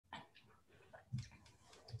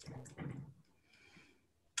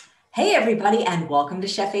Hey everybody, and welcome to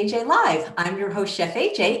Chef AJ Live. I'm your host, Chef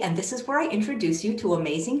AJ, and this is where I introduce you to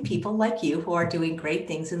amazing people like you who are doing great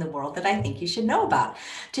things in the world that I think you should know about.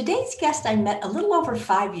 Today's guest I met a little over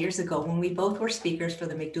 5 years ago when we both were speakers for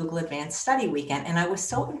the McDougall Advanced Study Weekend, and I was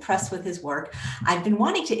so impressed with his work. I've been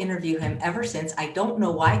wanting to interview him ever since. I don't know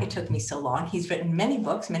why it took me so long. He's written many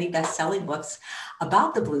books, many best-selling books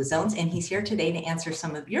about the Blue Zones, and he's here today to answer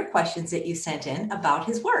some of your questions that you sent in about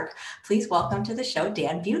his work. Please welcome to the show,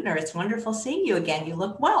 Dan Buettner. It's wonderful seeing you again. You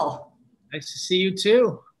look well. Nice to see you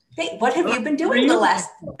too. Hey, what have you been doing the last,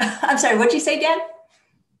 I'm sorry, what'd you say, Dan?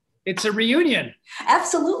 It's a reunion.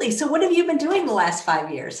 Absolutely. So what have you been doing the last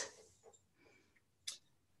 5 years?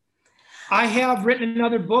 I have written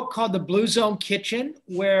another book called The Blue Zone Kitchen,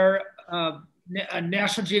 where a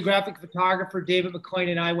National Geographic photographer, David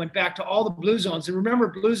McClain, and I went back to all the blue zones. And remember,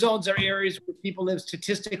 blue zones are areas where people live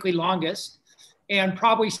statistically longest. And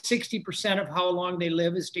probably 60% of how long they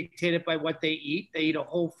live is dictated by what they eat. They eat a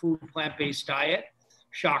whole food, plant-based diet.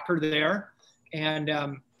 Shocker there. And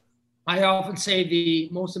I often say the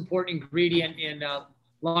most important ingredient in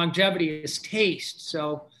longevity is taste.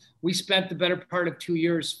 So we spent the better part of 2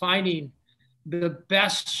 years finding the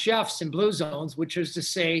best chefs in blue zones, which is to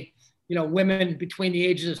say, you know, women between the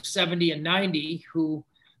ages of 70 and 90 who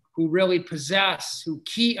really possess,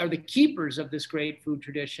 are the keepers of this great food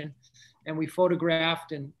tradition. And we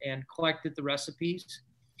photographed and collected the recipes.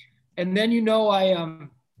 And then, you know, I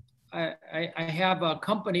have a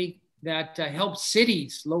company that helps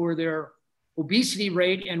cities lower their obesity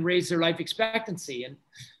rate and raise their life expectancy.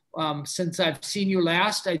 And since I've seen you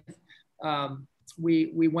last,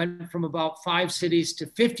 we went from about 5 cities to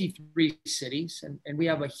 53 cities. And we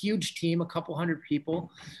have a huge team, a couple hundred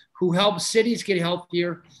people, who help cities get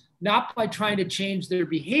healthier, not by trying to change their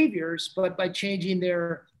behaviors, but by changing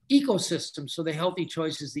their ecosystem, so the healthy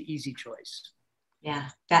choice is the easy choice. Yeah,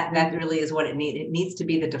 that really is what it needs. It needs to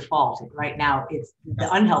be the default. Right now, it's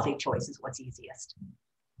the unhealthy choice is what's easiest.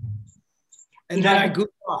 And then I googled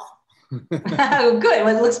off. Oh, good.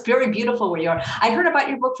 Well, it looks very beautiful where you are. I heard about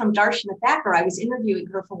your book from Darshana Thakur. I was interviewing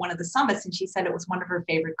her for one of the summits, and she said it was one of her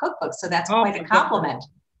favorite cookbooks. So that's quite a compliment.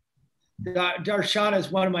 Darshana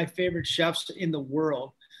is one of my favorite chefs in the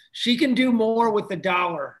world. She can do more with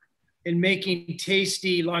 $1 in making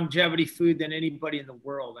tasty longevity food than anybody in the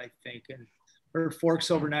world, I think. And her Forks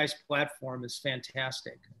Over Knives platform is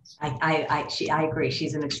fantastic. I agree.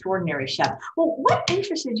 She's an extraordinary chef. Well, what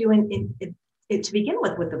interested you in to begin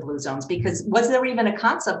with the blue zones? Because was there even a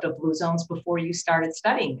concept of blue zones before you started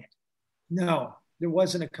studying it? No, there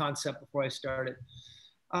wasn't a concept before I started.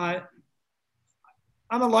 I'm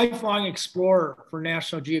a lifelong explorer for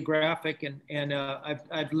National Geographic, and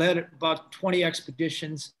I've led about 20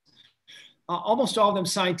 expeditions. Almost all of them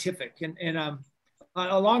scientific. And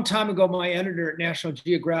a long time ago, my editor at National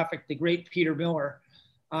Geographic, the great Peter Miller,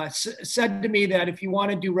 said to me that if you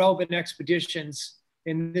want to do relevant expeditions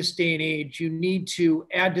in this day and age, you need to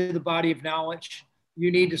add to the body of knowledge.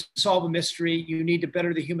 You need to solve a mystery. You need to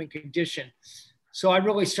better the human condition. So I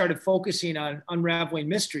really started focusing on unraveling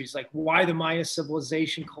mysteries, like why the Maya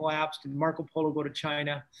civilization collapsed and Marco Polo go to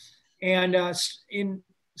China. And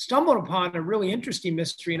stumbled upon a really interesting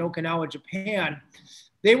mystery in Okinawa, Japan.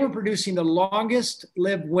 They were producing the longest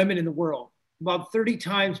lived women in the world, about 30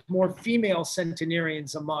 times more female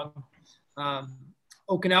centenarians among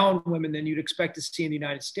Okinawan women than you'd expect to see in the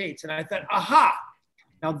United States. And I thought, aha,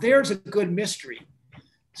 now there's a good mystery.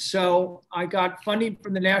 So I got funding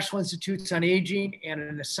from the National Institutes on Aging and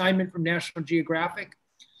an assignment from National Geographic.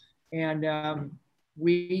 And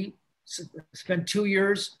we spent 2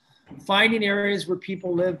 years finding areas where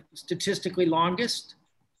people live statistically longest.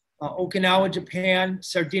 Okinawa, Japan,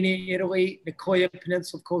 Sardinia, Italy, Nicoya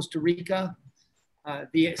Peninsula of Costa Rica,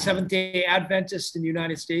 the Seventh-day Adventists in the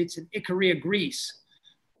United States, and Icaria, Greece.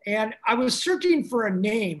 And I was searching for a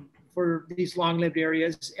name for these long-lived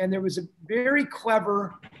areas, and there was a very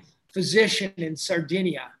clever physician in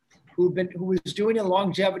Sardinia who was doing a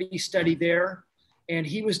longevity study there, and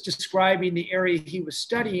he was describing the area he was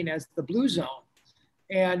studying as the Blue Zone.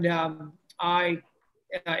 And I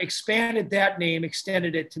expanded that name,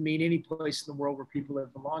 extended it to mean any place in the world where people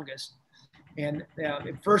live the longest. And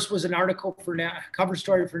it first was an article for cover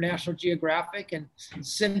story for National Geographic. And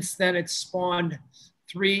since then it's spawned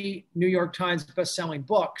 3 New York Times best-selling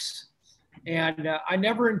books. And I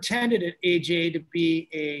never intended it, AJ, to be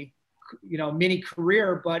a mini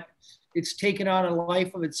career, but it's taken on a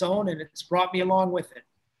life of its own and it's brought me along with it.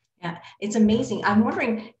 Yeah, it's amazing. I'm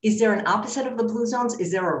wondering, is there an opposite of the blue zones?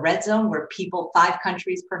 Is there a red zone where 5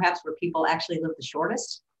 countries perhaps, where people actually live the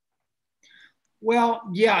shortest? Well,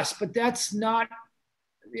 yes, but that's not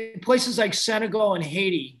places like Senegal and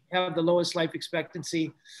Haiti have the lowest life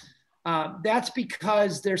expectancy. That's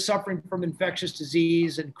because they're suffering from infectious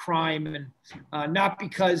disease and crime, and not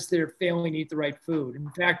because they're failing to eat the right food. In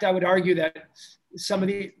fact, I would argue that some of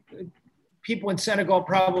the people in Senegal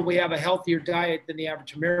probably have a healthier diet than the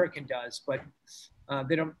average American does, but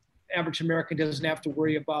average American doesn't have to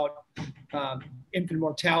worry about infant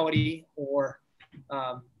mortality or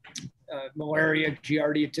malaria,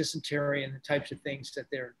 giardia, dysentery, and the types of things that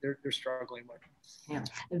they're struggling with. Yeah.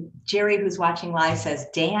 Jerry, who's watching live, says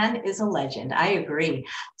Dan is a legend. I agree.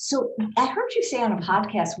 So I heard you say on a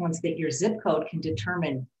podcast once that your zip code can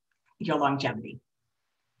determine your longevity.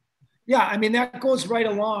 Yeah, I mean, that goes right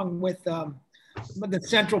along with the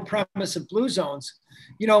central premise of Blue Zones.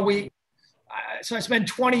 You know, so I spent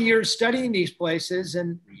 20 years studying these places,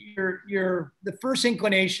 and the first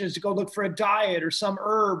inclination is to go look for a diet or some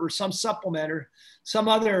herb or some supplement or some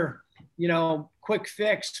other, quick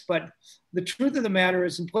fix. But the truth of the matter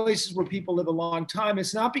is, in places where people live a long time,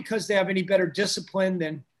 it's not because they have any better discipline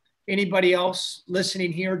than anybody else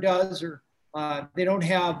listening here does, or they don't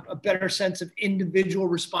have a better sense of individual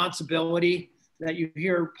responsibility that you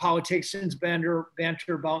hear politicians banter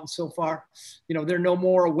about and so far. They're no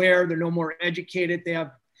more aware, they're no more educated, they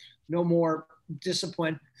have no more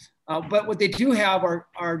discipline. But what they do have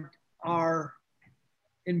are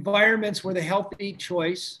environments where the healthy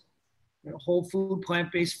choice, whole food,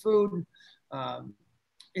 plant-based food,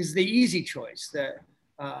 is the easy choice. That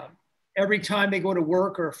every time they go to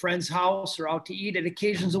work or a friend's house or out to eat, it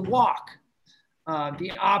occasions a walk.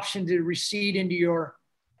 The option to recede into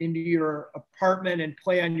your apartment and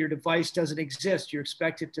play on your device doesn't exist. You're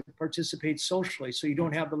expected to participate socially, so you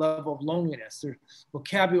don't have the level of loneliness. There's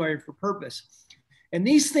vocabulary for purpose. And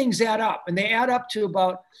these things add up, and they add up to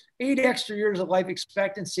about 8 extra years of life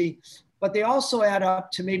expectancy, but they also add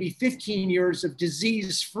up to maybe 15 years of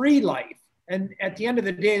disease-free life. And at the end of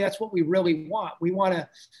the day, that's what we really want. We want to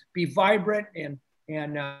be vibrant and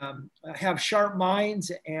have sharp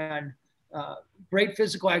minds and great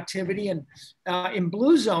physical activity. And in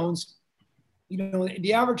Blue Zones,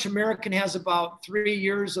 the average American has about 3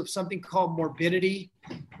 years of something called morbidity,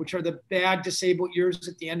 which are the bad disabled years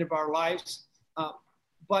at the end of our lives.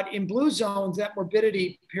 But in Blue Zones, that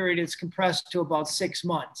morbidity period is compressed to about 6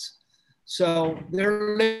 months. So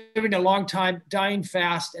they're living a long time, dying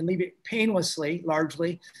fast, and leaving painlessly,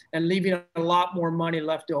 largely, and leaving a lot more money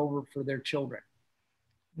left over for their children.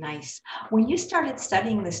 Nice. When you started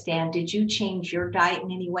studying this, Dan, did you change your diet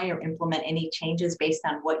in any way or implement any changes based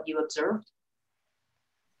on what you observed?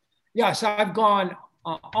 Yes, I've gone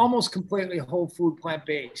almost completely whole food,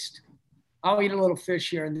 plant-based. I'll eat a little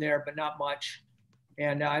fish here and there, but not much.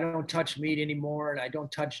 And I don't touch meat anymore, and I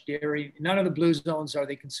don't touch dairy. None of the Blue Zones are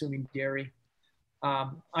they consuming dairy.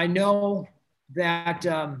 I know that,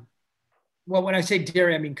 when I say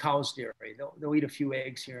dairy, I mean cow's dairy. They'll eat a few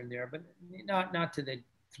eggs here and there, but not to the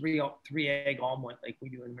three egg omelet like we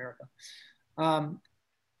do in America.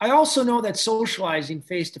 I also know that socializing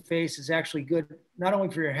face to face is actually good, not only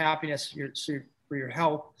for your happiness, for your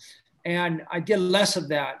health. And I did less of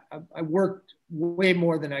that. I worked way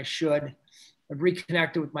more than I should. I've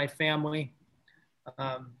reconnected with my family.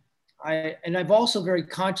 I've also very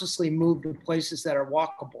consciously moved to places that are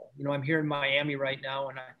walkable. I'm here in Miami right now,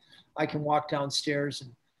 and I can walk downstairs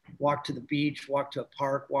and walk to the beach, walk to a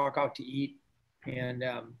park, walk out to eat. And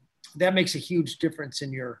that makes a huge difference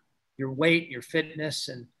in your weight, your fitness,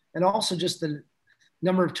 and also just the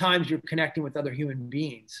number of times you're connecting with other human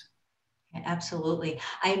beings. Yeah, absolutely.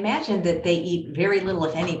 I imagine that they eat very little,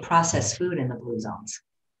 if any, processed food in the Blue Zones.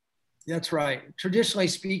 That's right. Traditionally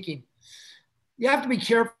speaking, you have to be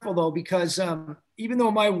careful though, because even though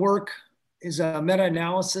my work is a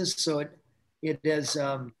meta-analysis, so it has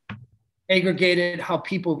aggregated how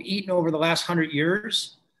people have eaten over the last 100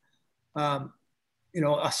 years.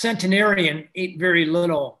 A centenarian ate very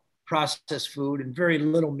little processed food and very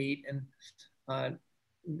little meat, and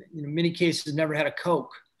in many cases never had a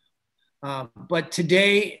Coke. But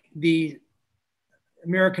today, the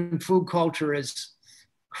American food culture is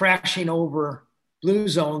crashing over Blue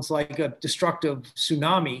Zones like a destructive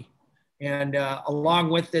tsunami. And along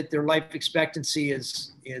with it, their life expectancy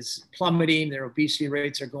is plummeting. Their obesity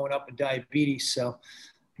rates are going up, and diabetes. So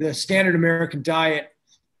the standard American diet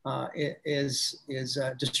is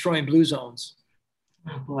destroying Blue Zones.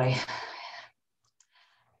 Oh boy.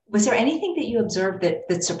 Was there anything that you observed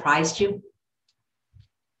that surprised you?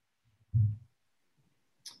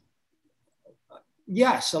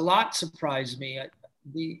 Yes, a lot surprised me.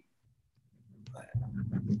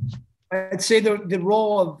 I'd say the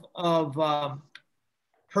role of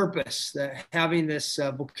purpose, having this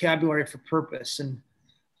vocabulary for purpose. And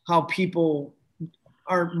how people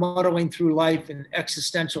are muddling through life in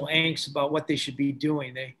existential angst about what they should be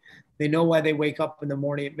doing. They know why they wake up in the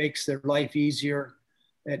morning. It makes their life easier.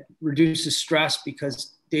 It reduces stress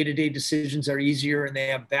because day-to-day decisions are easier and they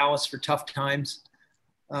have ballast for tough times.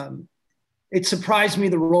 It surprised me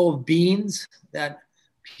the role of beans, that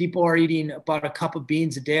people are eating about a cup of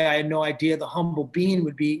beans a day. I had no idea the humble bean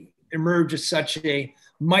would emerge as such a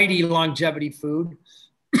mighty longevity food.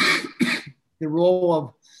 The role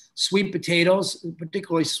of sweet potatoes,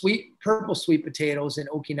 particularly purple sweet potatoes in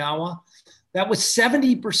Okinawa. That was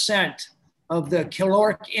 70% of the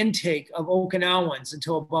caloric intake of Okinawans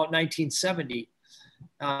until about 1970.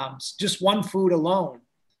 Just one food alone.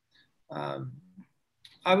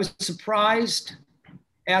 I was surprised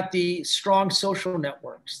at the strong social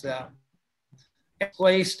networks that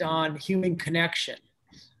placed on human connection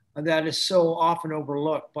that is so often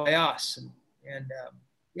overlooked by us.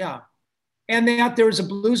 And that there was a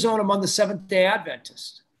blue zone among the Seventh-day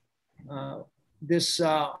Adventists. This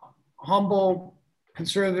humble,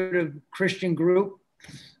 conservative Christian group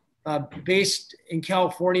based in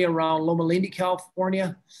California, around Loma Linda,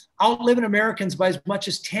 California, outliving Americans by as much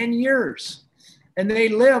as 10 years. And they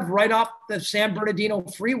live right off the San Bernardino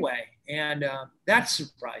freeway. And that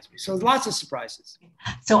surprised me. So lots of surprises.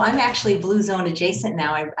 So I'm actually blue zone adjacent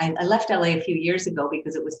now. I left LA a few years ago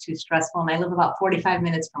because it was too stressful. And I live about 45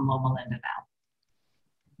 minutes from Loma Linda now.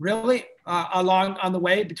 Really? Along on the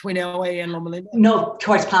way between LA and Loma Linda? No,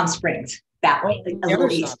 towards Palm Springs, that way, a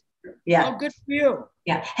little east. Yeah. Oh, good for you.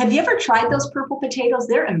 Yeah. Have you ever tried those purple potatoes?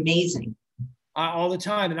 They're amazing. All the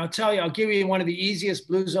time. And I'll tell you, I'll give you one of the easiest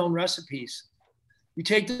blue zone recipes. You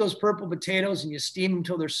take those purple potatoes and you steam them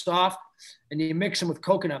until they're soft, and you mix them with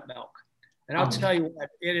coconut milk. And I'll tell you what,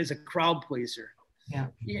 it is a crowd pleaser. Yeah,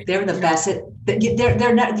 they're the best.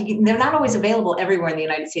 They're not always available everywhere in the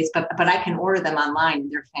United States, but I can order them online.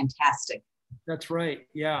 They're fantastic. That's right.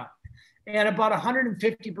 Yeah, and about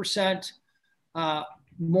 150%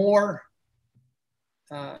 more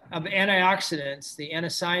of antioxidants, the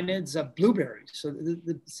anthocyanins of blueberries. So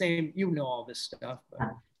the same, you know all this stuff.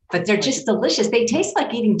 But they're just delicious. They taste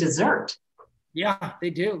like eating dessert. Yeah, they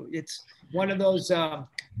do. It's one of those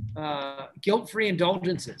guilt-free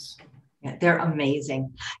indulgences. Yeah, they're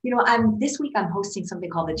amazing. You know, this week I'm hosting something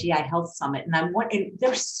called the GI Health Summit, and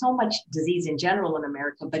there's so much disease in general in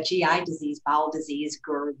America, but GI disease, bowel disease,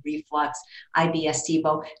 GERD, reflux, IBS,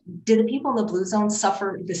 SIBO. Do the people in the blue zone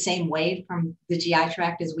suffer the same way from the GI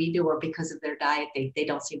tract as we do, or because of their diet, they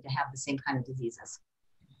don't seem to have the same kind of diseases?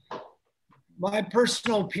 My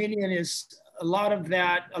personal opinion is a lot of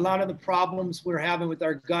the problems we're having with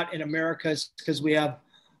our gut in America is because we have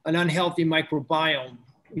an unhealthy microbiome.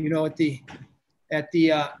 You know, at the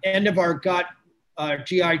end of our gut,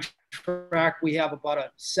 GI tract, we have about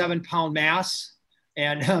a 7-pound mass,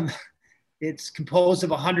 and it's composed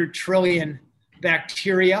of 100 trillion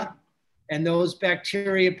bacteria. And those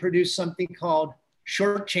bacteria produce something called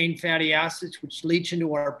short chain fatty acids, which leach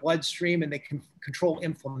into our bloodstream, and they can control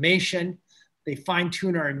inflammation. They fine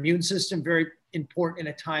tune our immune system, very important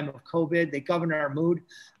in a time of COVID. They govern our mood.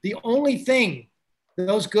 The only thing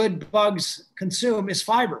those good bugs consume is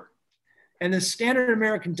fiber. And the standard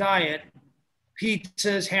American diet,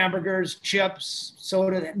 pizzas, hamburgers, chips,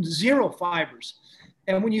 soda, 0 fibers.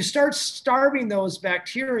 And when you start starving those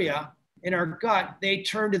bacteria in our gut, they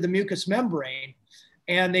turn to the mucous membrane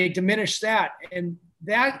and they diminish that. And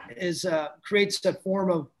that creates a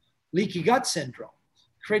form of leaky gut syndrome.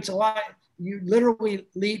 Creates a lot. You literally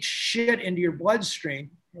leach shit into your bloodstream,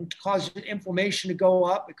 which causes inflammation to go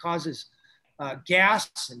up. It causes gas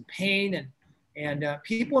and pain. And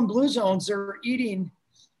people in blue zones are eating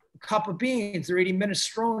a cup of beans. They're eating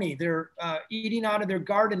minestrone. They're eating out of their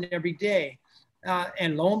garden every day.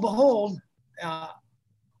 And lo and behold,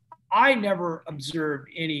 I never observed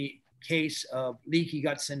any case of leaky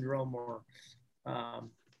gut syndrome or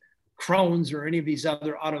Crohn's or any of these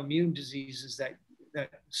other autoimmune diseases that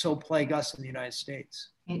so plague us in the United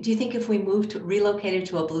States. Do you think if we relocated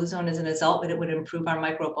to a blue zone as an adult, that it would improve our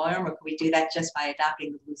microbiome, or could we do that just by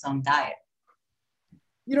adopting the blue zone diet?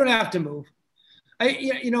 You don't have to move.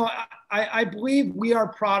 I believe we are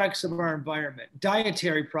products of our environment,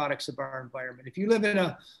 dietary products of our environment. If you live in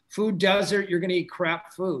a food desert, you're going to eat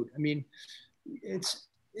crap food. I mean, it's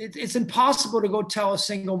impossible to go tell a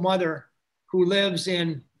single mother who lives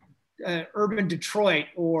in urban Detroit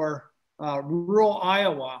or rural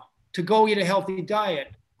Iowa to go eat a healthy diet,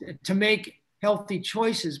 to make healthy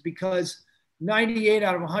choices, because 98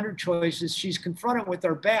 out of 100 choices she's confronted with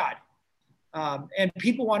are bad. And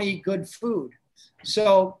people want to eat good food.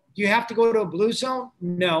 So do you have to go to a blue zone?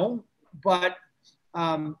 No, but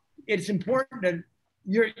it's important to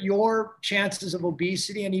your chances of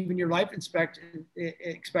obesity and even your life expectancy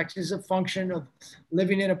is a function of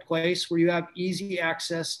living in a place where you have easy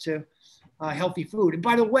access to healthy food. And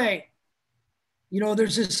by the way,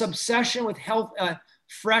 there's this obsession with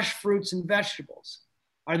fresh fruits and vegetables.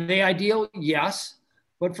 Are they ideal? Yes.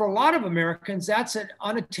 But for a lot of Americans, that's an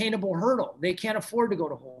unattainable hurdle. They can't afford to go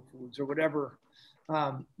to Whole Foods or whatever.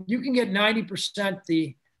 You can get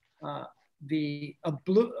 90% a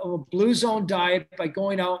Blue Zone diet by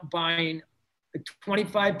going out and buying a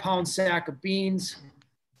 25-pound sack of beans,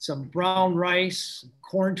 some brown rice, some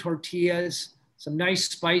corn tortillas, some nice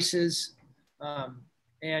spices,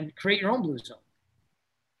 and create your own Blue Zone.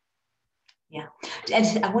 Yeah.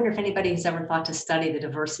 And I wonder if anybody has ever thought to study the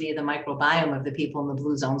diversity of the microbiome of the people in the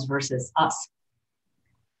blue zones versus us.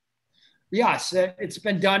 Yes, it's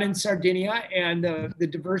been done in Sardinia, and the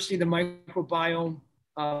diversity of the microbiome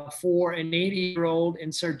for an 80-year-old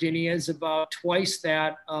in Sardinia is about twice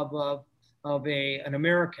that of an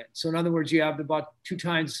American. So in other words, you have about 2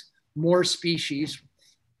 times more species,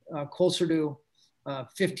 closer to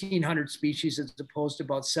 1,500 species as opposed to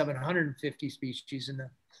about 750 species.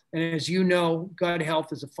 And as you know, gut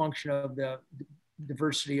health is a function of the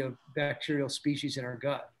diversity of bacterial species in our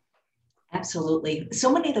gut. Absolutely.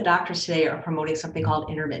 So many of the doctors today are promoting something called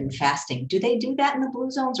intermittent fasting. Do they do that in the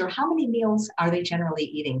blue zones, or how many meals are they generally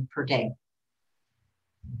eating per day?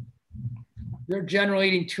 They're generally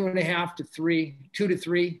eating 2 to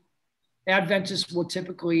 3. Adventists will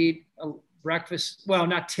typically eat a breakfast. Well,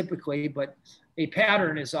 not typically, but a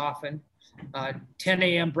pattern is often 10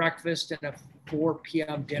 a.m. breakfast and a 4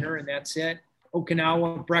 p.m. dinner, and that's it.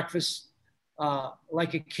 Okinawa breakfast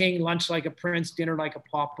like a king, lunch like a prince, dinner like a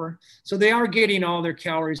pauper. So they are getting all their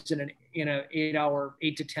calories in an 8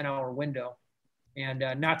 to 10 hour window, and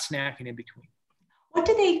not snacking in between. What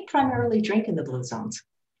do they primarily drink in the blue zones?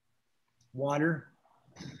 Water.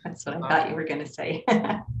 That's what I thought you were going to say.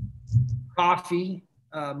 Coffee.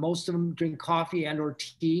 Most of them drink coffee and or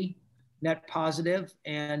tea, net positive,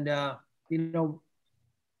 and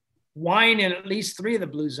wine in at least 3 of the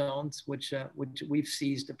blue zones, which we've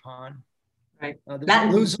seized upon. Right. Not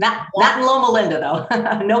in Loma Linda, though.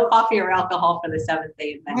 No coffee or alcohol for the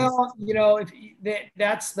Seventh-day Adventists. Well,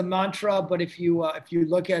 that's the mantra. But if you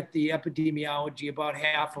look at the epidemiology, about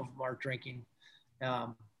half of them are drinking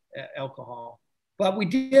alcohol. But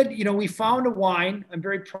we found a wine. I'm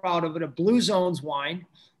very proud of it. A Blue Zones wine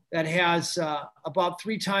that has about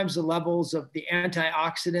 3 times the levels of the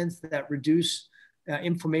antioxidants that reduce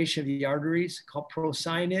inflammation of the arteries, called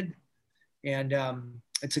procyanid, and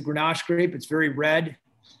it's a Grenache grape. It's very red.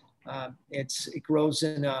 It grows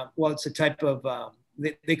in it's a type of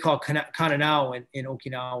they call Cananao in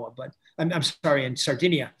Okinawa, but I'm sorry, in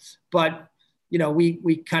Sardinia. But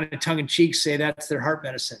we kind of tongue in cheek say that's their heart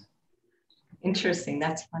medicine. Interesting.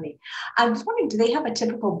 That's funny. I was wondering, do they have a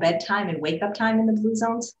typical bedtime and wake up time in the blue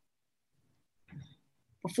zones?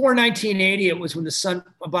 Before 1980, it was when the sun,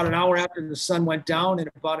 about an hour after the sun went down and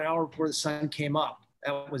about an hour before the sun came up.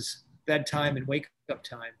 That was bedtime and wake up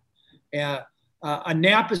time. A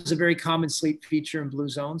nap is a very common sleep feature in blue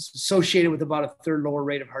zones, associated with about a 1/3 lower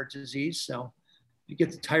rate of heart disease. So you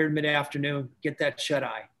get tired mid-afternoon, get that shut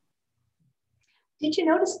eye. Did you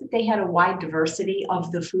notice that they had a wide diversity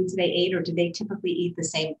of the foods they ate, or did they typically eat the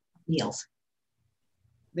same meals?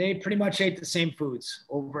 They pretty much ate the same foods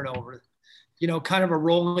over and over. Kind of a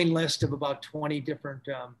rolling list of about 20 different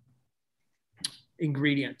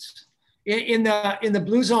ingredients. In the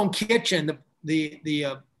Blue Zone Kitchen,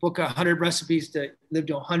 the book 100 Recipes to Live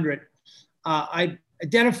to 100, I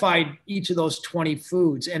identified each of those 20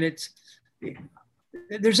 foods, and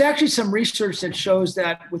there's actually some research that shows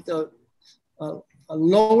that with a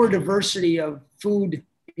lower diversity of food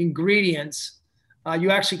ingredients,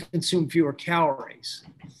 you actually consume fewer calories.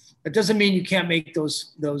 That doesn't mean you can't make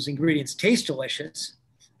those ingredients taste delicious.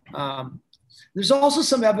 There's also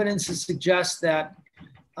some evidence that suggests that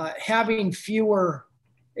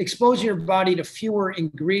exposing your body to fewer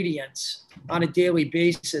ingredients on a daily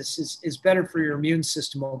basis is better for your immune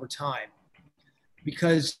system over time.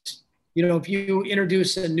 Because, if you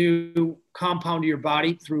introduce a new compound to your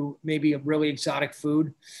body through maybe a really exotic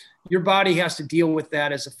food, your body has to deal with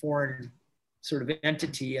that as a foreign sort of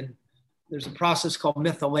entity. And there's a process called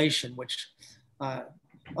methylation, which a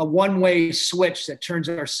one-way switch that turns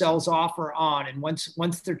our cells off or on. And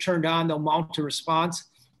once they're turned on, they'll mount a response.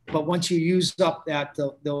 But once you use up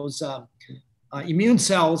those immune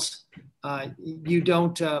cells, they're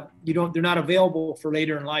not available for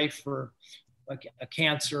later in life for a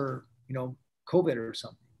cancer, COVID or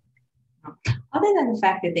something. Other than the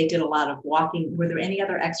fact that they did a lot of walking, were there any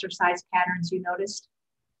other exercise patterns you noticed?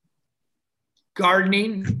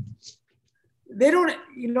 gardening. They don't,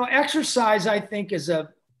 exercise, I think, is a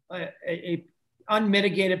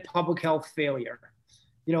unmitigated public health failure.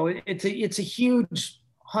 It's a huge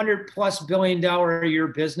 $100+ billion a year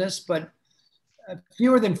business, but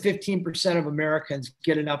fewer than 15% of Americans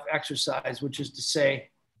get enough exercise, which is to say,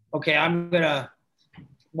 okay, I'm going to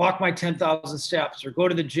walk my 10,000 steps or go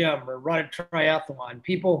to the gym or run a triathlon.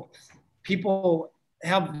 People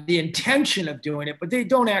have the intention of doing it, but they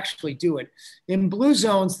don't actually do it. In blue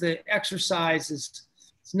zones, the exercise it's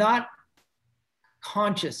not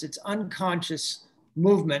conscious, it's unconscious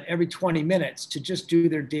movement every 20 minutes to just do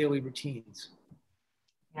their daily routines.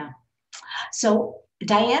 Yeah. So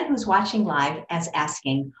Diane, who's watching live, is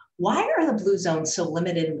asking, why are the blue zones so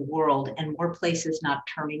limited in the world and more places not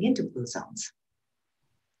turning into blue zones?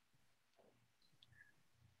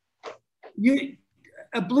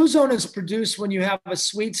 A blue zone is produced when you have a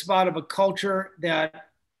sweet spot of a culture that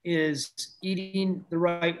is eating the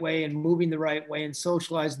right way and moving the right way and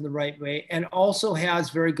socializing the right way, and also has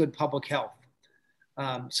very good public health.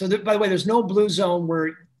 By the way, there's no blue zone where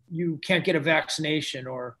you can't get a vaccination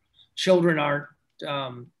or children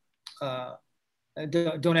don't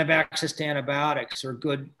have access to antibiotics or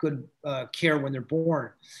good care when they're born.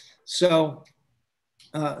 So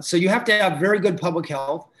you have to have very good public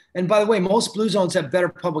health. And by the way, most blue zones have better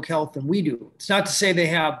public health than we do. It's not to say they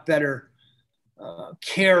have better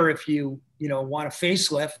care if you want a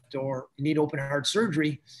facelift or you need open heart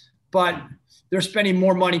surgery, but they're spending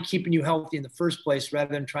more money keeping you healthy in the first place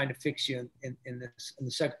rather than trying to fix you in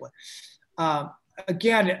the second place.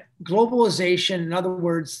 Again, globalization, in other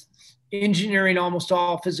words, engineering almost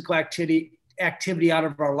all physical activity out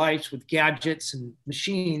of our lives with gadgets and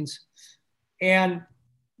machines. And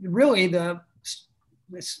really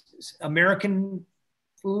this American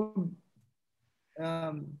food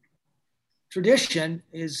tradition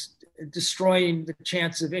is destroying the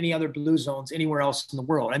chance of any other blue zones anywhere else in the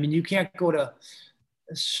world. I mean, you can't go to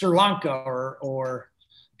Sri Lanka or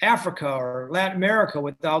Africa or Latin America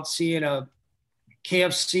without seeing a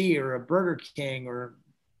KFC or a Burger King or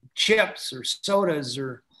chips or sodas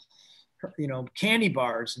or candy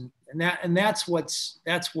bars, and that's what's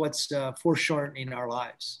foreshortening our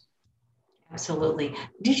lives. Absolutely.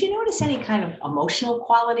 Did you notice any kind of emotional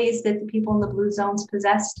qualities that the people in the blue zones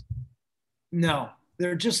possessed? No,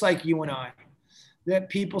 they're just like you and I. That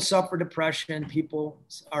people suffer depression, people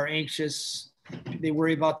are anxious, they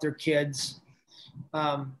worry about their kids.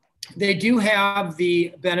 They do have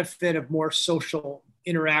the benefit of more social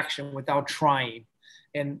interaction without trying,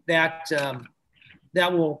 and that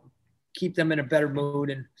will keep them in a better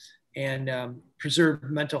mood and preserve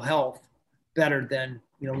mental health better than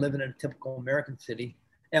living in a typical American city,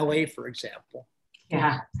 LA, for example.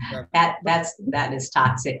 Yeah, that is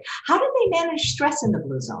toxic. How do they manage stress in the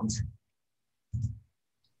blue zones?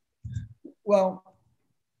 Well,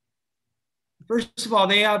 first of all,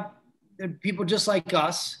 they're people just like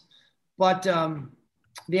us, but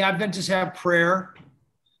the Adventists have prayer,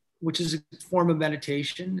 which is a form of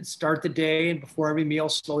meditation. Start the day, and before every meal,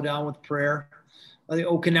 slow down with prayer. The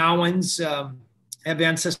Okinawans have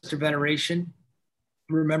ancestor veneration,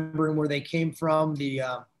 remembering where they came from. The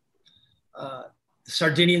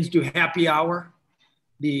Sardinians do happy hour.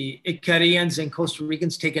 The Icarians and Costa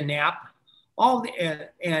Ricans take a nap.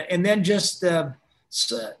 And then just the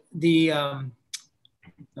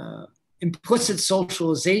implicit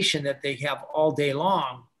socialization that they have all day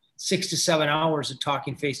long, 6 to 7 hours of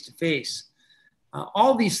talking face to face.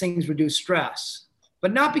 All these things reduce stress,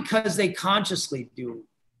 but not because they consciously do.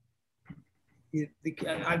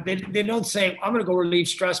 They don't say, I'm going to go relieve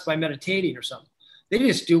stress by meditating or something. They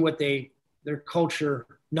just do what their culture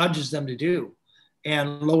nudges them to do,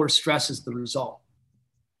 and lower stress is the result.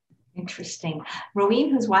 Interesting.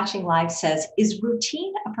 Roween, who's watching live, says, is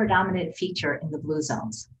routine a predominant feature in the blue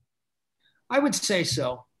zones? I would say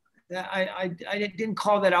so. I didn't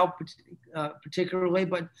call that out particularly,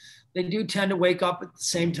 but they do tend to wake up at the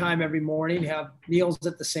same time every morning, have meals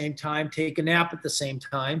at the same time, take a nap at the same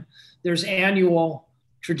time. There's annual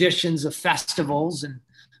traditions of festivals, and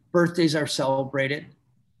birthdays are celebrated.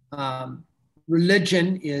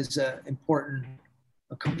 Religion is an important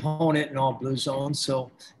component in all blue zones.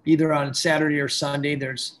 So either on Saturday or Sunday,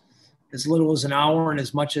 there's as little as an hour and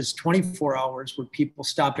as much as 24 hours where people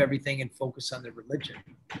stop everything and focus on their religion.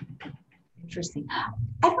 Interesting. I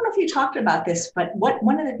don't know if you talked about this, but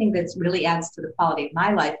one of the things that really adds to the quality of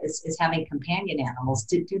my life is having companion animals.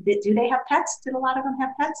 Do they have pets? Did a lot of them have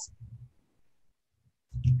pets?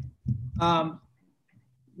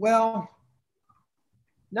 Well,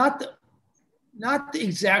 not not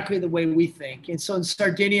exactly the way we think. And so in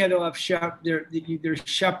Sardinia, they'll have they're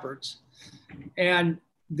shepherds, and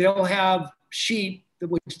they'll have sheep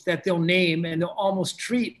that they'll name, and they'll almost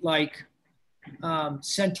treat like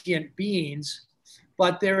sentient beings.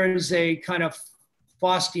 But there is a kind of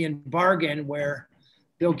Faustian bargain where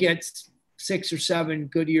they'll get 6 or 7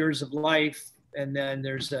 good years of life, and then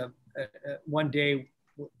there's a one day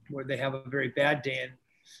where they have a very bad day,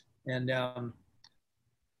 and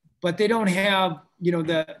but they don't have, you know,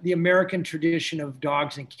 the American tradition of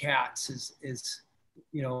dogs and cats is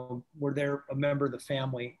you know, where they're a member of the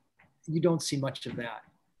family. You don't see much of that.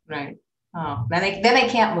 Right. Oh, then they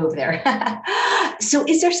can't move there. So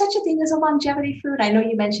is there such a thing as a longevity food? I know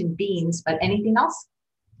you mentioned beans, but anything else?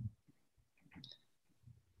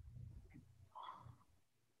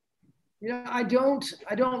 Yeah, I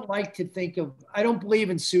don't like to think of, I don't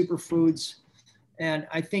believe in superfoods, and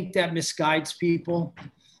I think that misguides people.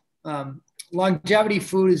 Longevity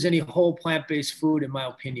food is any whole plant-based food, in my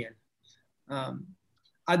opinion.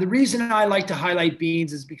 The reason I like to highlight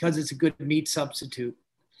beans is because it's a good meat substitute,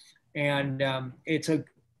 and it's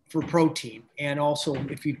for protein, and also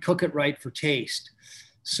if you cook it right, for taste.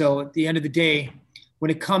 So at the end of the day,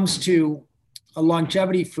 when it comes to a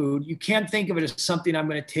longevity food, you can't think of it as something I'm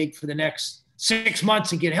going to take for the next 6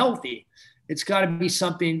 months and get healthy. It's got to be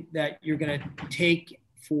something that you're going to take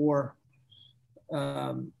for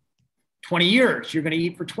 20 years. You're going to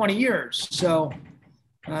eat for 20 years. So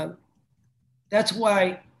that's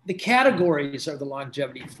why the categories are the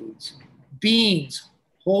longevity foods: beans,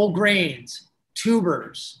 whole grains,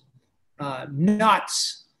 tubers,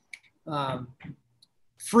 nuts,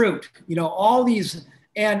 fruit, you know, all these.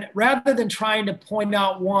 And rather than trying to point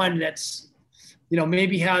out one that's, you know,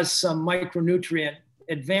 maybe has some micronutrient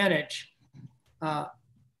advantage, I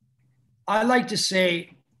like to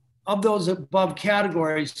say, of those above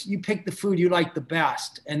categories, you pick the food you like the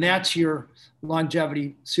best, and that's your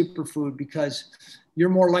longevity superfood, because you're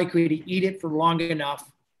more likely to eat it for long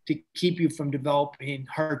enough to keep you from developing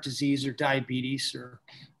heart disease or diabetes or,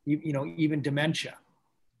 you know, even dementia.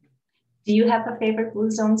 Do you have a favorite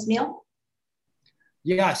Blue Zones meal?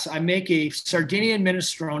 Yes, I make a Sardinian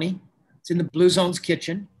minestrone. It's in the Blue Zones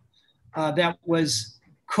kitchen. That was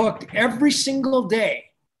cooked every single day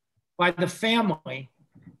by the family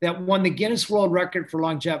that won the Guinness World Record for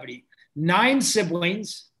longevity. 9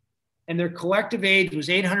 siblings, and their collective age was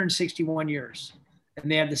 861 years.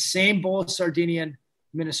 And they had the same bowl of Sardinian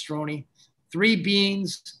minestrone: 3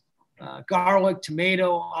 beans, garlic,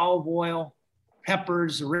 tomato, olive oil,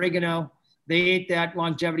 peppers, oregano. They ate that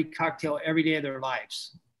longevity cocktail every day of their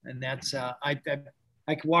lives. And that's, I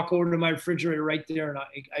could walk over to my refrigerator right there, and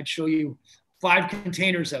I'd show you 5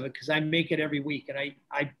 containers of it, because I make it every week, and I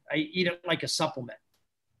eat it like a supplement.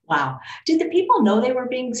 Wow. Did the people know they were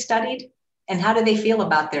being studied, and how do they feel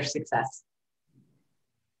about their success?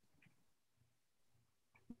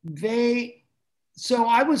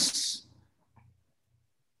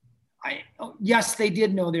 Yes, they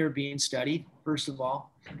did know they were being studied, first of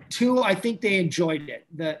all. 2, I think they enjoyed it.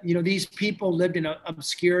 You know, these people lived in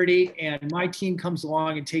obscurity, and my team comes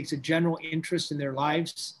along and takes a general interest in their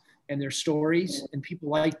lives and their stories, and people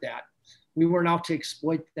like that. We weren't out to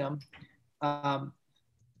exploit them.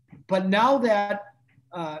 But now that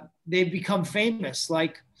they've become famous,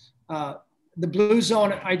 like the Blue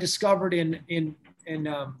Zone I discovered in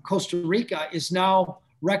Costa Rica is now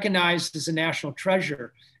recognized as a national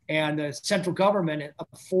treasure, and the central government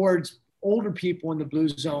affords older people in the Blue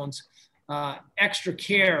Zones extra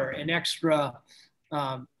care and extra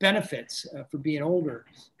benefits for being older.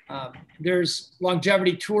 There's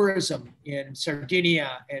longevity tourism in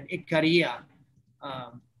Sardinia and Icaria,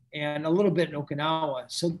 and a little bit in Okinawa.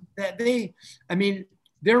 So that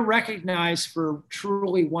they're recognized for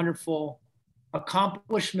truly wonderful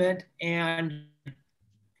accomplishment and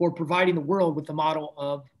for providing the world with the model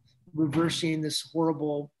of reversing this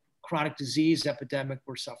horrible chronic disease epidemic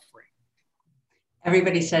we're suffering.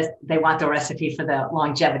 Everybody says they want the recipe for the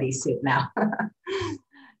longevity soup now.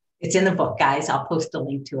 It's in the book, guys. I'll post a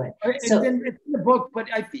link to it. It's in the book, but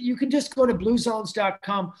you can just go to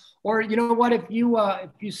bluezones.com, or you know what? If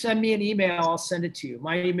you send me an email, I'll send it to you.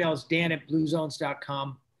 My email is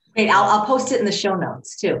dan@bluezones.com. Great. I'll post it in the show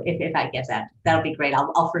notes too, if I get that. That'll be great.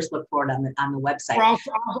 I'll first look for it on the website.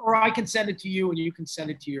 Or I can send it to you, and you can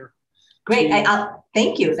send it to your. Great.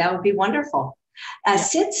 Thank you. That would be wonderful.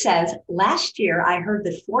 Sid says, last year I heard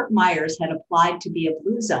that Fort Myers had applied to be a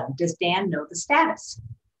Blue Zone. Does Dan know the status?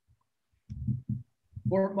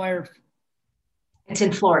 Fort Myers. It's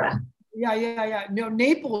in Florida. Yeah. No,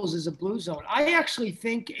 Naples is a Blue Zone. I actually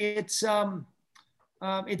think it's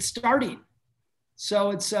starting.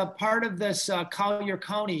 So it's part of this Collier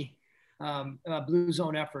County Blue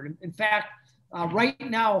Zone effort. In fact, right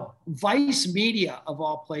now, Vice Media, of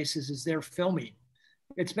all places, is there filming.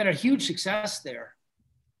 It's been a huge success there.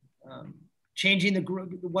 Changing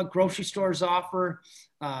what grocery stores offer.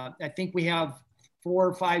 I think we have 4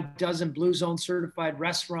 or 5 dozen Blue Zone certified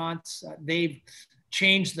restaurants. They've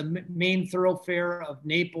changed the main thoroughfare of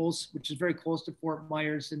Naples, which is very close to Fort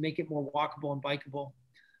Myers, and make it more walkable and bikeable.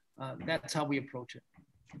 That's how we approach it.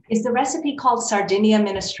 Is the recipe called Sardinia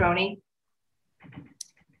Minestrone?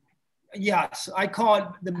 Yes, I call it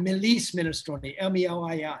the Melis Minestrone,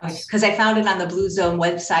 M-E-L-I-S. Because I found it on the Blue Zone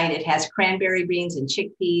website. It has cranberry beans and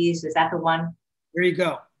chickpeas. Is that the one? There you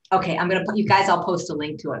go. Okay, I'm going to put you guys, I'll post a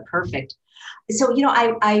link to it. Perfect. So,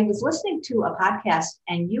 I was listening to a podcast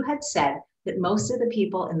and you had said that most of the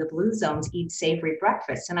people in the Blue Zones eat savory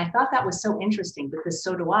breakfast. And I thought that was so interesting because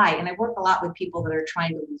so do I. And I work a lot with people that are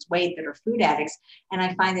trying to lose weight, that are food addicts. And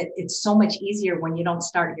I find that it's so much easier when you don't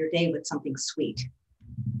start your day with something sweet.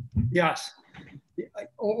 Yes.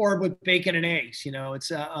 Or with bacon and eggs, it's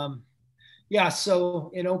so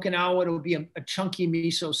in Okinawa, it'll be a chunky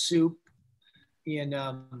miso soup. In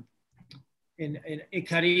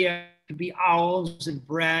Ikaria, it could be olives and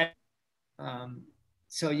bread.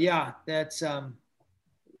 That's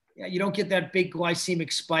you don't get that big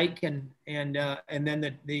glycemic spike and then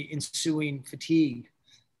the ensuing fatigue.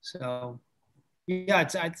 So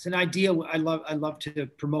it's an idea I love to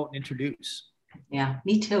promote and introduce. Yeah,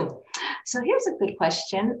 me too. So here's a good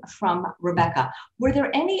question from Rebecca. Were there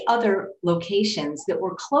any other locations that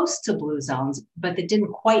were close to Blue Zones, but that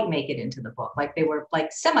didn't quite make it into the book? Like they were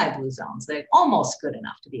like semi-Blue Zones, they're almost good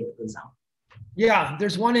enough to be a Blue Zone. Yeah,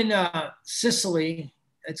 there's one in Sicily.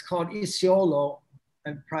 It's called Isiolo.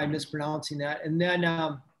 I'm probably mispronouncing that. And then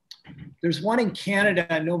there's one in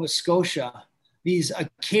Canada, Nova Scotia, these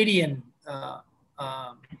Acadian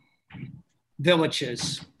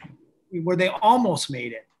villages where they almost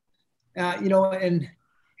made it. And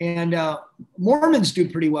Mormons do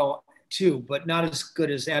pretty well too, but not as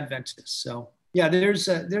good as Adventists. So yeah, there's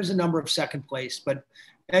a number of second place, but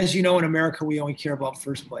as you know, in America, we only care about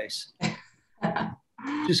first place.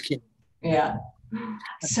 Just kidding. Yeah.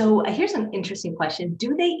 So here's an interesting question.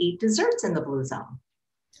 Do they eat desserts in the Blue Zone?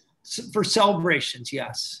 For celebrations,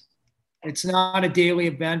 yes. It's not a daily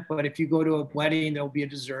event, but if you go to a wedding, there'll be a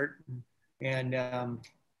dessert and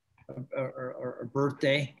or a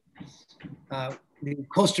birthday. The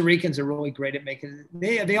Costa Ricans are really great at making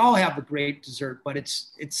it. They all have a great dessert, but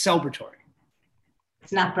it's celebratory.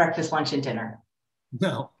 It's not breakfast, lunch, and dinner.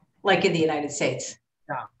 No. Like in the United States.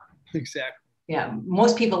 Yeah, exactly. Yeah,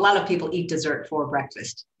 a lot of people eat dessert for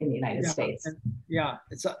breakfast in the United States.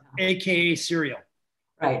 It's AKA cereal.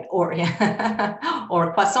 Right, or or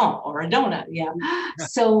a croissant or a donut. Yeah.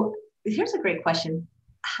 So here's a great question.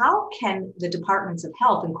 How can the departments of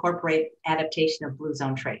health incorporate adaptation of Blue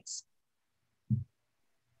Zone traits?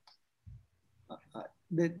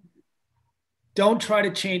 Don't try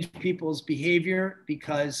to change people's behavior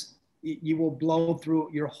because you will blow through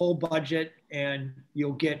your whole budget and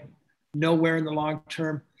you'll get nowhere in the long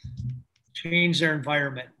term. Change their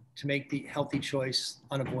environment to make the healthy choice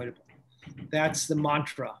unavoidable. That's the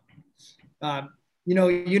mantra.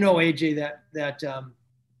 AJ, that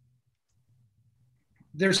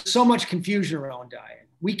there's so much confusion around diet.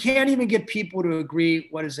 We can't even get people to agree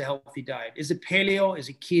what is a healthy diet. Is it paleo? Is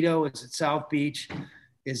it keto? Is it South Beach?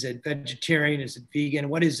 Is it vegetarian? Is it vegan?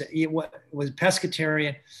 What is it? What was it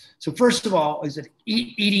pescatarian? So first of all, is it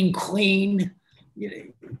eating clean?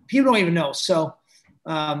 People don't even know. So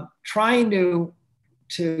trying to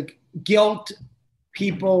guilt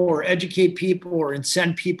people or educate people or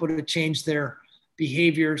incent people to change their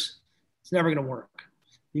behaviors, it's never going to work.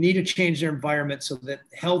 You need to change their environment so that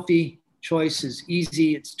healthy choice is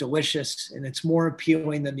easy, it's delicious, and it's more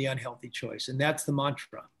appealing than the unhealthy choice. And that's the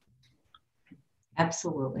mantra.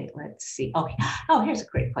 Absolutely. Let's see. Okay. Oh, here's a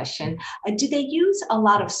great question. Do they use a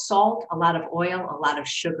lot of salt, a lot of oil, a lot of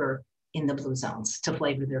sugar in the Blue Zones to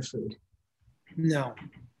flavor their food? No.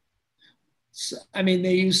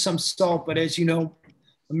 They use some salt, but as you know,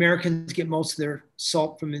 Americans get most of their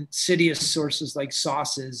salt from insidious sources like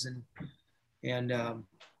sauces and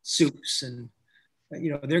soups, and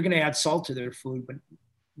they're going to add salt to their food, but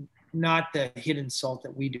not the hidden salt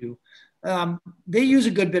that we do. They use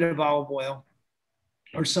a good bit of olive oil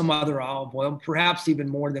or some other olive oil, perhaps even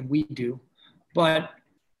more than we do. But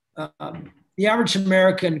the average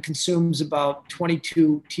American consumes about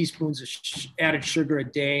 22 teaspoons of added sugar a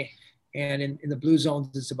day, and in the Blue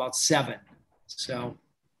Zones, it's about 7. So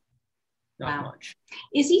not much.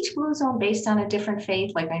 Is each Blue Zone based on a different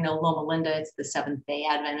faith? Like I know Loma Linda, it's the Seventh-day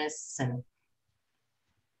Adventists, and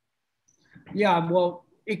Yeah, well,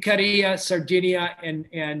 Icaria, Sardinia,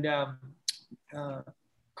 and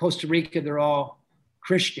Costa Rica, they're all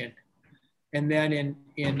Christian. And then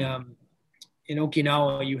in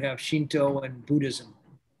Okinawa, you have Shinto and Buddhism.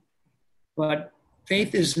 But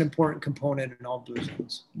faith is an important component in all blue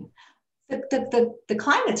zones. The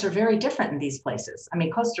climates are very different in these places. I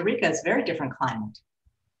mean, Costa Rica is a very different climate,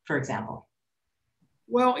 for example.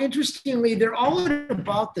 Well, interestingly, they're all at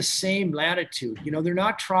about the same latitude. You know, they're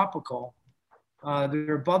not tropical.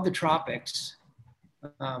 They're above the tropics.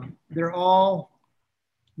 They're all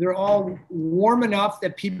warm enough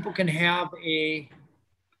that people can have a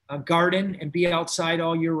garden and be outside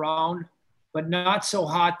all year round, but not so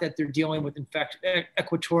hot that they're dealing with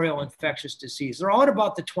equatorial infectious disease. They're all at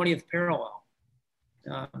about the 20th parallel.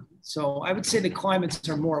 So I would say the climates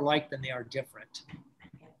are more alike than they are different.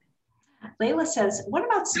 Layla says, what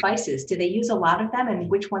about spices? Do they use a lot of them, and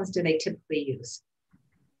which ones do they typically use?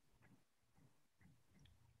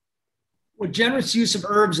 Well, generous use of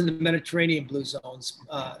herbs in the Mediterranean blue zones.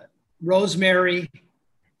 Rosemary,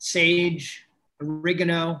 sage,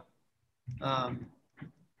 oregano,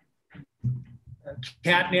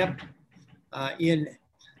 catnip. In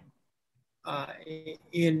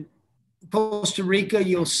Costa Rica,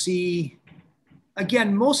 you'll see,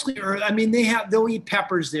 again, mostly herb. I mean, they'll eat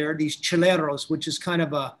peppers there, these chileros, which is kind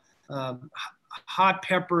of a hot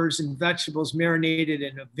peppers and vegetables marinated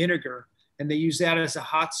in a vinegar, and they use that as a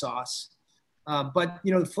hot sauce. But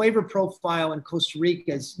you know, the flavor profile in Costa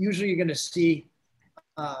Rica is usually you're going to see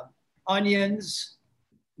onions,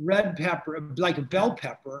 red pepper, like a bell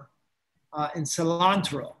pepper, and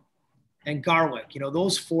cilantro and garlic. You know,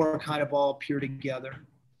 those four kind of all appear together.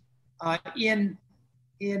 In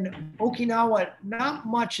Okinawa, not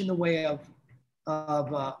much in the way of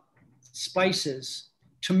spices.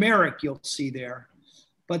 Turmeric you'll see there,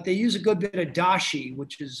 but they use a good bit of dashi,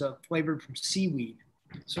 which is flavored from seaweed.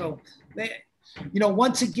 So they, you know,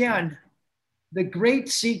 once again, the great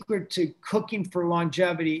secret to cooking for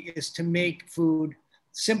longevity is to make food,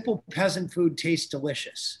 simple peasant food, taste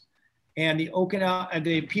delicious. And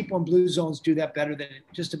the people in blue zones do that better than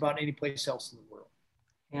just about any place else in the world.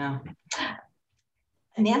 Yeah.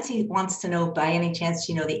 Nancy wants to know, by any chance,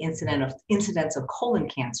 you know, the incidence of colon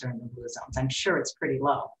cancer in the blue zones? I'm sure it's pretty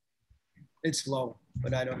low. It's low,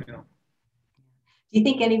 but I don't know. Do you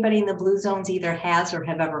think anybody in the blue zones either has or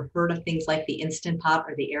have ever heard of things like the Instant Pot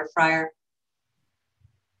or the air fryer?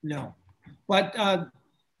 No, but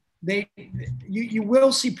you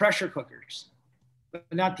will see pressure cookers, but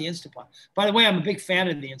not the Instant Pot. By the way, I'm a big fan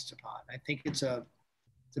of the Instant Pot. I think it's a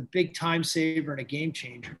big time saver and a game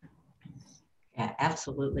changer. Yeah,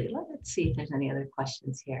 absolutely. Let's see if there's any other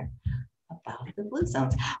questions here about the blue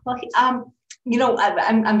zones. Well, you know,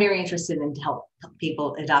 I'm very interested in help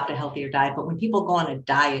people adopt a healthier diet, but when people go on a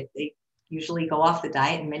diet, they usually go off the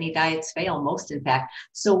diet, and many diets fail, most in fact.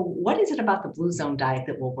 So what is it about the blue zone diet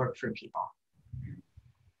that will work for people?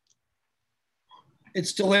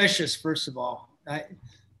 It's delicious, first of all.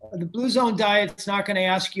 The blue zone diet's not going to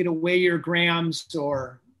ask you to weigh your grams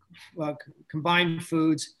or combine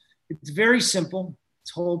foods. It's very simple.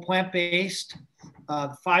 It's whole plant-based.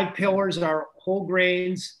 5 pillars are whole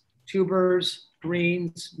grains, tubers,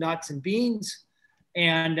 greens, nuts, and beans.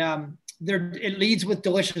 And it leads with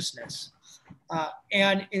deliciousness.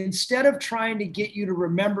 And instead of trying to get you to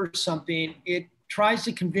remember something, it tries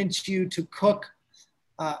to convince you to cook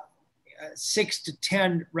 6 to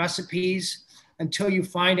 10 recipes until you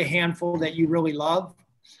find a handful that you really love.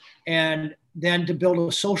 And then to build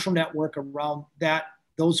a social network around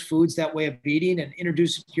those foods, that way of eating, and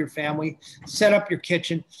introduce it to your family, set up your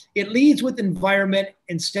kitchen. It leads with environment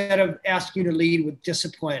instead of asking you to lead with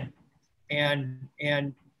discipline and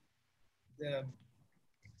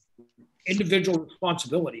individual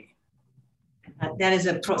responsibility. That is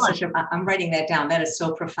I'm writing that down. That is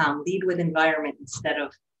so profound. Lead with environment instead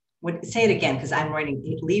of, say it again, because I'm writing,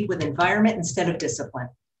 lead with environment instead of discipline.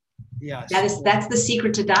 Yes. That's the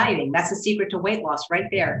secret to dieting. That's the secret to weight loss right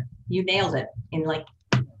there. You nailed it in like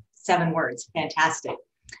 7 words. Fantastic.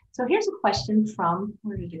 So here's a question from,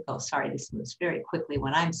 where did it go? Sorry, this moves very quickly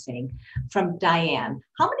when I'm saying, from Diane.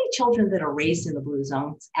 How many children that are raised in the blue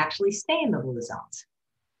zones actually stay in the blue zones?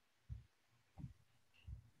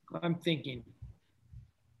 I'm thinking.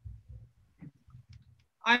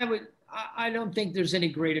 I don't think there's any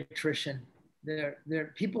great attrition.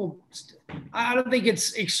 People, I don't think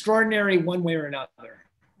it's extraordinary one way or another.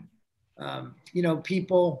 You know,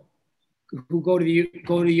 people who go to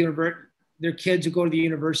university, their kids who go to the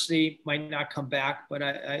university might not come back, but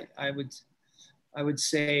I would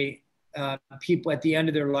say people at the end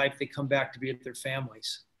of their life, they come back to be with their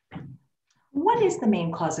families. What is the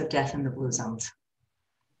main cause of death in the blue zones?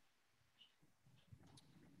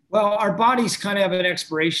 Well, our bodies kind of have an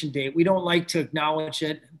expiration date. We don't like to acknowledge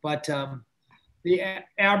it, but the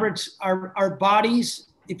average, our bodies,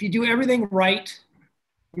 if you do everything right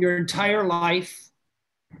your entire life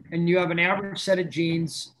and you have an average set of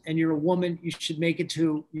genes and you're a woman, you should make it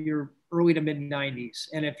to your early to mid 90s.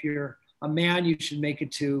 And if you're a man, you should make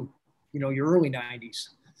it to, your early 90s.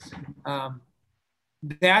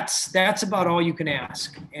 That's about all you can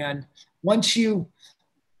ask. And once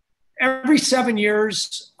every 7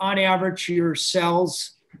 years on average, your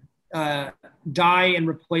cells die and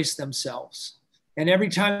replace themselves. And every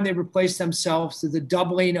time they replace themselves, there's a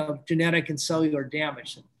doubling of genetic and cellular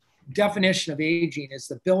damage. The definition of aging is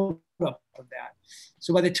the buildup of that.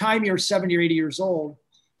 So by the time you're 70 or 80 years old,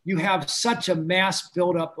 you have such a mass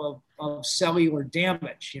buildup of cellular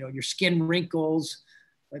damage. Your skin wrinkles.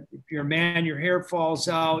 If you're a man, your hair falls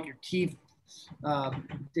out, your teeth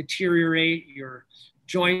deteriorate, your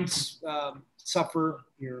joints suffer,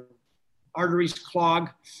 your arteries clog.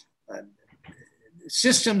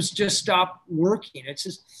 Systems just stop working. It's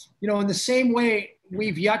just, in the same way,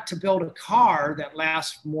 we've yet to build a car that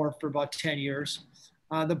lasts more for about 10 years.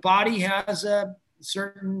 The body has a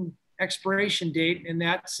certain expiration date, and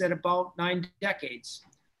that's at about 9 decades.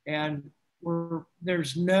 And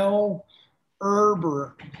there's no herb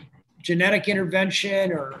or genetic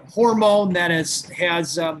intervention or hormone that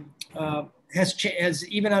has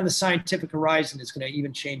even on the scientific horizon is going to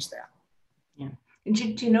even change that. Yeah.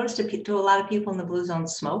 Do you notice do a lot of people in the blue zone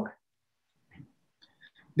smoke?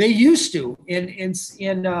 They used to. In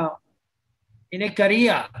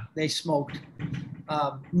Icaria, they smoked.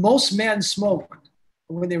 Most men smoked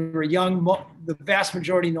when they were young. The vast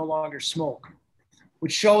majority no longer smoke,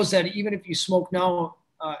 which shows that even if you smoke now,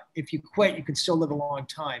 if you quit, you can still live a long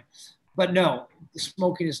time. But no, the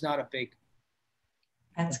smoking is not a big.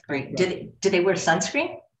 That's great. Did they wear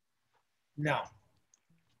sunscreen? No.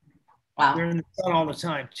 Wow. They're in the sun all the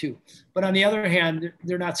time too. But on the other hand,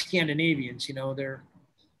 they're not Scandinavians.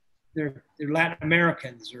 They're Latin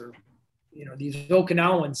Americans, or these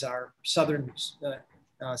Okinawans are southern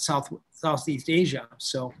Southeast Asia.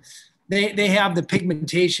 So they have the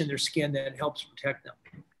pigmentation in their skin that helps protect them.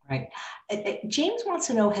 Right. James wants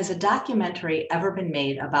to know, has a documentary ever been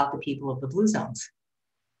made about the people of the blue zones?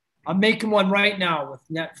 I'm making one right now with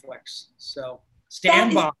Netflix. So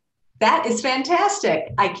stand by. That is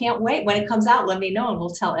fantastic. I can't wait. When it comes out, let me know and we'll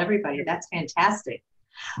tell everybody. That's fantastic.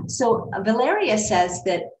 So Valeria says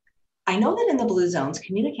that, I know that in the blue zones,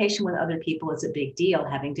 communication with other people is a big deal,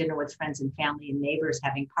 having dinner with friends and family and neighbors,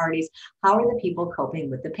 having parties. How are the people coping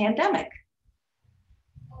with the pandemic?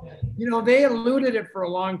 They eluded it for a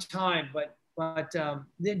long time, but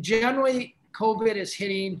generally COVID is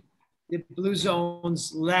hitting the blue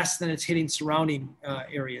zones less than it's hitting surrounding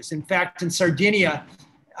areas. In fact, in Sardinia,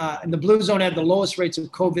 and the blue zone had the lowest rates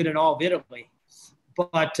of COVID in all of Italy.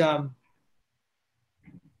 But,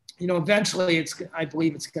 eventually I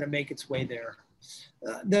believe it's going to make its way there.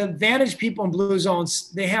 The advantage people in blue zones,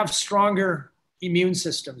 they have stronger immune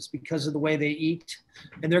systems because of the way they eat,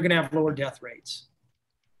 and they're going to have lower death rates.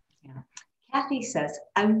 Yeah. Kathy says,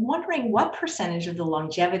 I'm wondering what percentage of the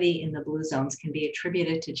longevity in the blue zones can be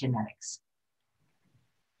attributed to genetics?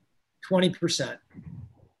 20%.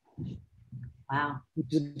 Wow.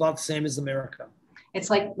 Which is about the same as America.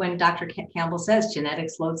 It's like when Dr. Campbell says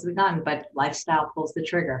genetics loads the gun, but lifestyle pulls the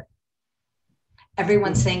trigger.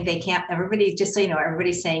 Everyone's saying they can't, everybody, just so you know,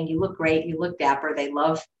 everybody's saying you look great, you look dapper, they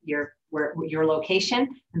love your location,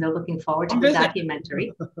 and they're looking forward to the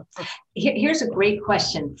documentary. Here's a great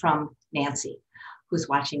question from Nancy, who's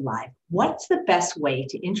watching live. What's the best way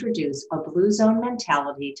to introduce a blue zone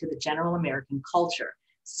mentality to the general American culture?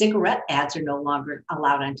 Cigarette ads are no longer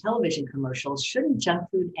allowed on television commercials. Shouldn't junk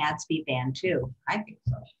food ads be banned too? I think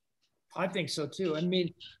so. I think so too. I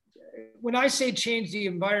mean, when I say change the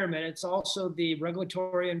environment, it's also the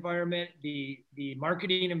regulatory environment, the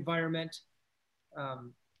marketing environment,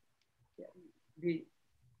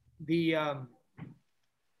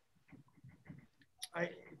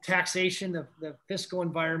 taxation, the fiscal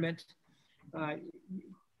environment.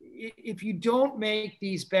 If you don't make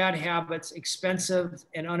these bad habits expensive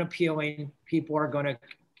and unappealing, people are going to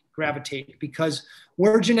gravitate, because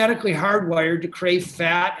we're genetically hardwired to crave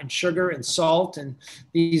fat and sugar and salt and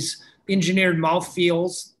these engineered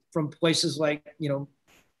mouthfeels from places like,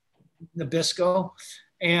 Nabisco,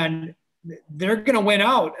 and they're going to win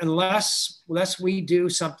out unless we do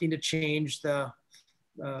something to change the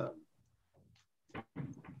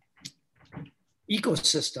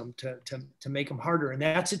ecosystem to make them harder. And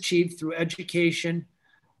that's achieved through education,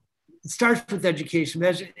 it starts with education.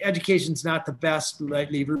 Education's not the best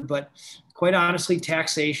lever, but quite honestly,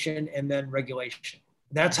 taxation and then regulation.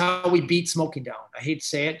 That's how we beat smoking down. I hate to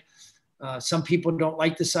say it. Some people don't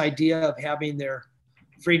like this idea of having their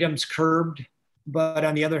freedoms curbed, but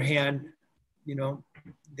on the other hand, you know,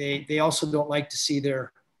 they also don't like to see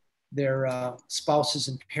their spouses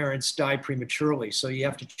and parents die prematurely. So you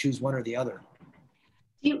have to choose one or the other.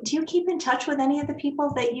 Do you keep in touch with any of the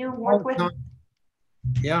people that you work with?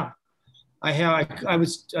 Yeah, I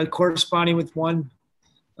was corresponding with one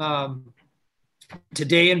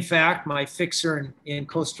today. In fact, my fixer in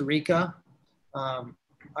Costa Rica.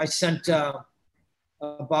 I sent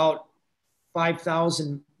about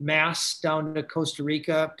 5,000 masks down to Costa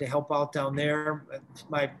Rica to help out down there.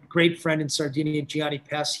 My great friend in Sardinia, Gianni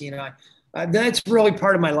Pesci, and I. That's really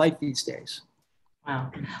part of my life these days.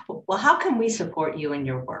 Wow. Well, how can we support you in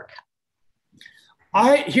your work?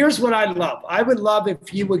 Here's what I'd love. I would love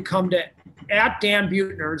if you would come to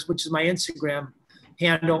 @Dan_Buettner, which is my Instagram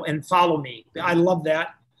handle, and follow me. I love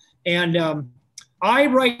that. And I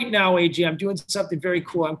right now, AJ, I'm doing something very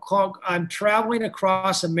cool. I'm traveling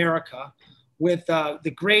across America with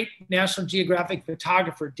the great National Geographic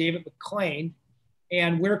photographer, David McLean,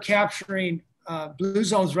 and we're capturing Blue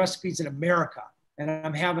Zones recipes in America. And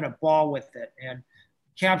I'm having a ball with it and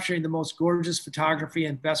capturing the most gorgeous photography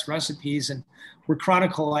and best recipes. And we're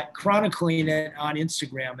chronicling it on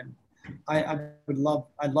Instagram. And I'd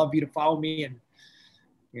love you to follow me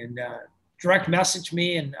and direct message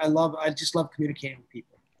me. And I just love communicating with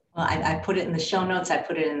people. Well, I put it in the show notes. I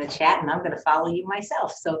put it in the chat, and I'm going to follow you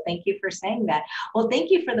myself. So thank you for saying that. Well,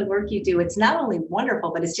 thank you for the work you do. It's not only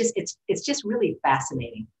wonderful, but it's just really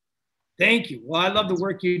fascinating. Thank you. Well, I love the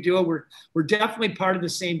work you do. We're definitely part of the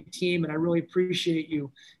same team, and I really appreciate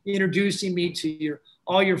you introducing me to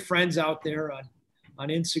all your friends out there on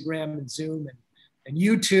Instagram and Zoom and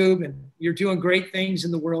YouTube. And you're doing great things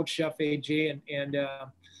in the world, Chef AJ.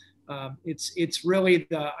 It's really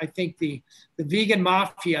I think the vegan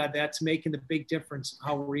mafia that's making the big difference in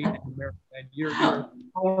how we're eating in America. And you're a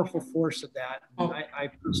powerful force of that. And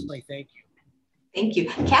I personally thank you. Thank you.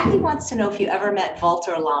 Kathy wants to know if you ever met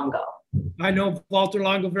Walter Longo. I know Walter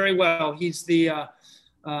Longo very well. He's the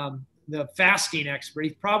fasting expert.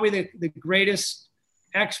 He's probably the greatest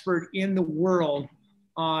expert in the world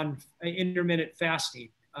on intermittent fasting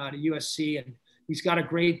at USC, and he's got a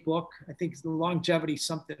great book. I think it's the Longevity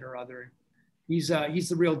something or other. He's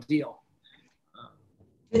the real deal.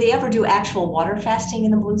 Do they ever do actual water fasting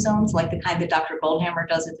in the Blue Zones, like the kind that Dr. Goldhammer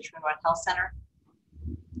does at the True North Health Center?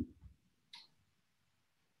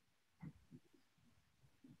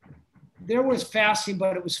 There was fasting,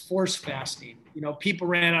 but it was forced fasting. You know, people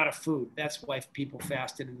ran out of food. That's why people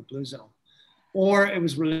fasted in the Blue Zone. Or it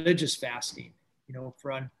was religious fasting. You know,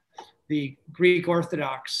 for the Greek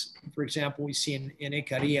Orthodox, for example, we see in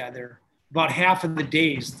Icaria, they're about half of the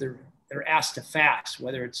days they're asked to fast,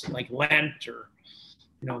 whether it's like Lent or,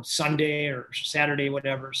 you know, Sunday or Saturday,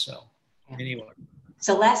 whatever. So anyway.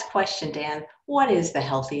 So last question, Dan, what is the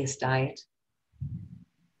healthiest diet?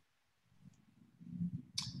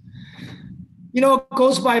 You know, it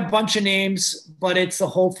goes by a bunch of names, but it's the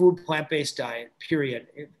whole food plant-based diet, period.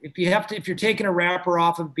 If you're taking a wrapper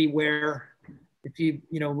off of beware. You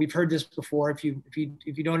know, we've heard this before. If you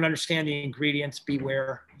don't understand the ingredients,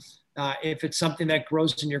 beware. If it's something that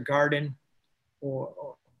grows in your garden,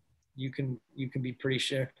 or you can be pretty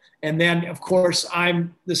sure. And then, of course,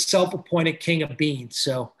 I'm the self-appointed king of beans.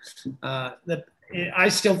 So I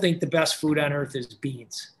still think the best food on earth is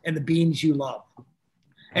beans, and the beans you love.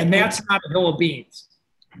 And that's not a hill of beans.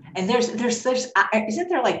 And there's isn't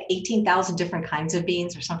there like 18,000 different kinds of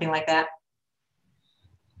beans or something like that?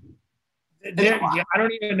 I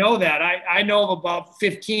don't even know that. I know of about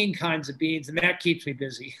 15 kinds of beans, and that keeps me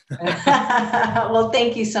busy. Well,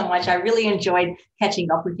 thank you so much. I really enjoyed catching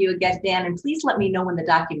up with you again, Dan. And please let me know when the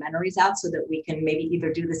documentary's out so that we can maybe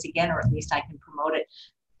either do this again, or at least I can promote it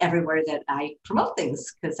everywhere that I promote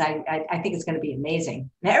things, because I think it's going to be amazing.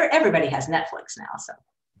 Everybody has Netflix now, so.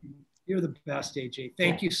 You're the best, AJ.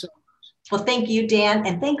 Thank you so much. Well, thank you, Dan,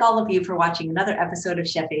 and thank all of you for watching another episode of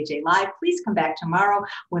Chef AJ Live. Please come back tomorrow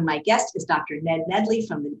when my guest is Dr. Neil Nedley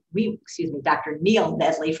from the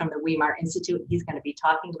Weimar Institute. He's going to be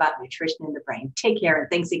talking about nutrition in the brain. Take care, and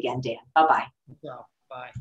thanks again, Dan. Bye-bye. Bye.